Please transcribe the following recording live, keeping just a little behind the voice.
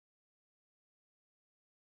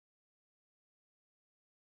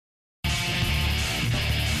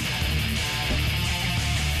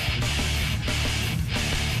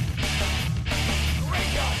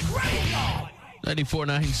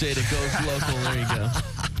94.9 Zeta goes local. There you go.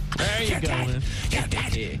 There you go, man.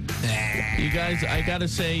 You guys, I gotta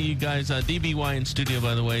say, you guys, DBY in studio,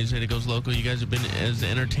 by the way, Zeta goes local. You guys have been as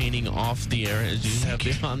entertaining off the air as you have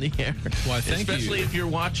been on the air. Why, thank you. Especially if you're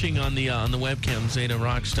watching on the webcam,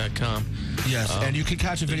 ZetaRocks.com. Yes, and you can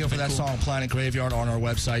catch a video for that song, Planet Graveyard, on our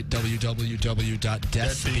website,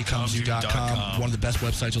 www.deathbecomesyou.com. One of the best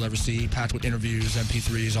websites you'll ever see, packed with interviews,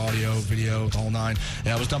 MP3s, audio, video, the whole nine.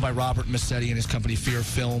 It was done by Robert Massetti and his company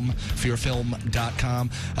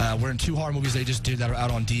fearfilm.com. We're in 2 horror movies they just did that are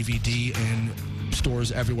out on DVD in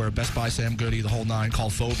stores everywhere. Best Buy, Sam Goody, the whole nine,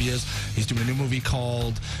 called Phobias. He's doing a new movie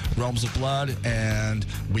called Realms of Blood, and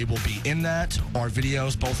we will be in that. Our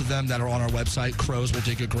videos, both of them that are on our website, Crows Will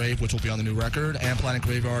Dig Your Grave, which will be on the new record, and Planet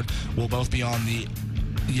Graveyard will both be on the,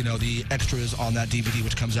 the extras on that DVD,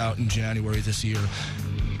 which comes out in January this year.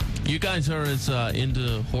 You guys are as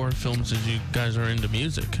into horror films as you guys are into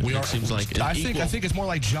music. It seems like I think it's more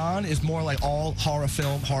like John is more like all horror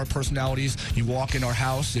personalities. You walk in our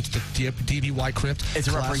house, it's the DBY Crypt. It's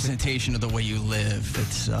a representation of the way you live.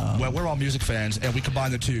 It's well, we're all music fans, and we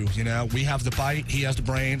combine the two. We have the bite, he has the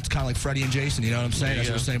brain. It's kind of like Freddie and Jason. You know what I'm saying?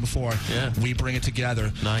 As I was saying before. Yeah. We bring it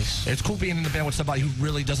together. Nice. It's cool being in the band with somebody who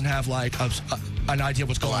really doesn't have like an idea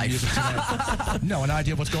what's going on in music today. No, an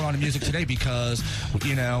idea of what's going on in music today, because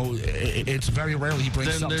it's very rarely he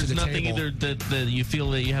brings something to the table. There's nothing either that you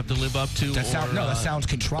feel that you have to live up to. That sounds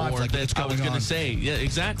contrived. Or like that I was going to say, yeah,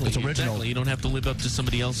 exactly. It's original. Exactly. You don't have to live up to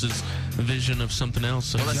somebody else's vision of something else.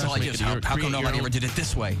 So well, that's all I do. How come nobody ever did it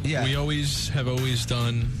this way? Yeah. We have always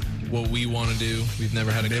done what we want to do. We've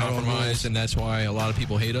never had a compromise, and that's why a lot of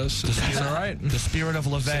people hate us. That's all right. The spirit of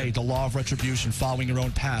LaVey, the law of retribution, following your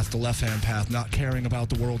own path, the left-hand path, not caring about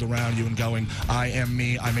the world around you and going, I am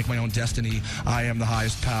me, I make my own destiny, I am the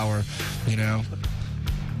highest power,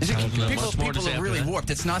 People are really warped.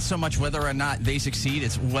 It's not so much whether or not they succeed,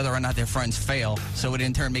 it's whether or not their friends fail. So it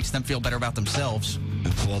in turn makes them feel better about themselves.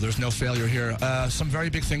 Well, there's no failure here. Some very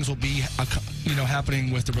big things will be, happening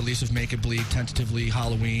with the release of Make It Bleed, tentatively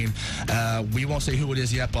Halloween. We won't say who it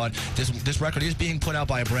is yet, but this record is being put out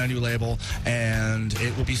by a brand new label, and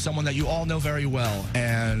it will be someone that you all know very well.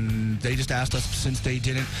 And they just asked us, since they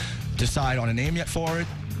didn't decide on a name yet for it,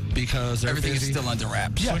 because everything is still under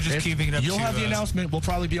wraps. Yeah, so just keeping it up. You'll have the announcement. We'll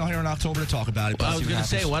probably be on here in October to talk about it. Well, I was going to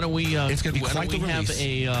say, why don't we? It's going to be quite the release.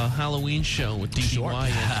 Have a Halloween show with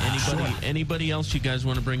DBY and anybody else you guys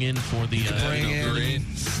want to bring in for the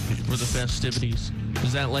for the festivities?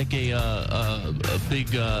 Is that like a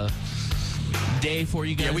big day for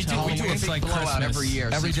you guys? Yeah, we do a big blowout every year.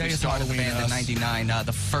 Every day is Halloween. The band in '99.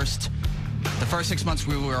 The first 6 months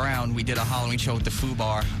we were around, we did a Halloween show at the Foo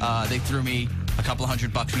Bar. They threw me a couple of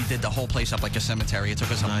 $100. We did the whole place up like a cemetery. It took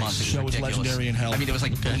us a month. The show was legendary in hell. I mean, there was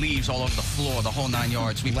like leaves all over the floor, the whole 9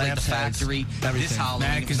 yards. We played the factory this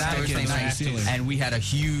Halloween, Thursday night, and we had a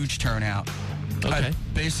huge turnout. Okay.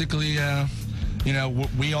 Basically,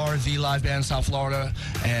 we are the live band in South Florida,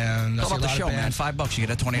 and how about the show, man? $5, you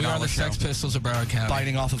get a $20 we are the show. Sex Pistols of Broward County.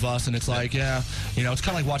 Biting off of us, and it's like, it's kind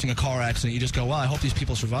of like watching a car accident. You just go, well, I hope these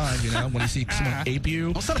people survive, when you see someone ape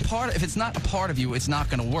you. Well, if it's not a part of you, it's not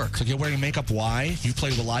going to work. So you're wearing makeup, why? You play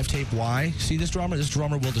with a live tape, why? See this drummer? This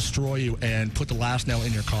drummer will destroy you and put the last nail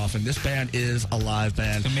in your coffin. This band is a live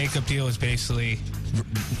band. The makeup deal is basically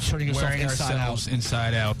turning yourself wearing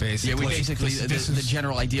inside out, basically. Yeah, the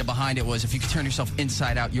general idea behind it was if you could turn yourself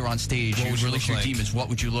inside out, you're on stage, you release your demons, what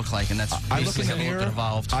would you look like? And that's basically how it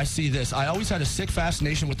evolved. I see this. I always had a sick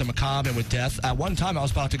fascination with the macabre and with death. At one time, I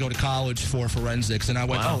was about to go to college for forensics, and I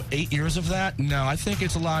went, 8 years of that? No, I think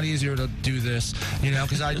it's a lot easier to do this,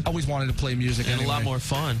 because I always wanted to play music. And a lot more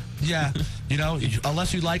fun. Yeah,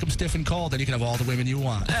 unless you like them stiff and cold, then you can have all the women you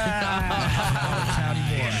want.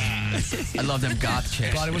 I love them goth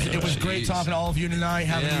chicks. But it was great talking to all of you tonight,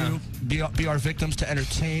 having you be our victims to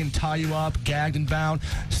entertain, tie you up, gagged and bound.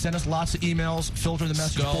 Send us lots of emails, filter the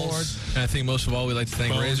message board. And I think most of all, we'd like to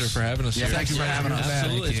thank Razor for having us here. Thank you for having us.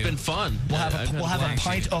 Absolutely, it's been fun. We'll have a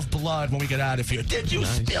pint of blood when we get out of here. Did you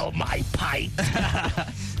spill my pint?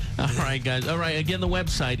 All right, guys. All right, again, the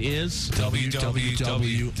website is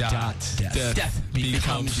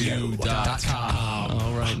www.deathbecomesyou.com.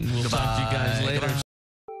 All right, and we'll talk to you guys later.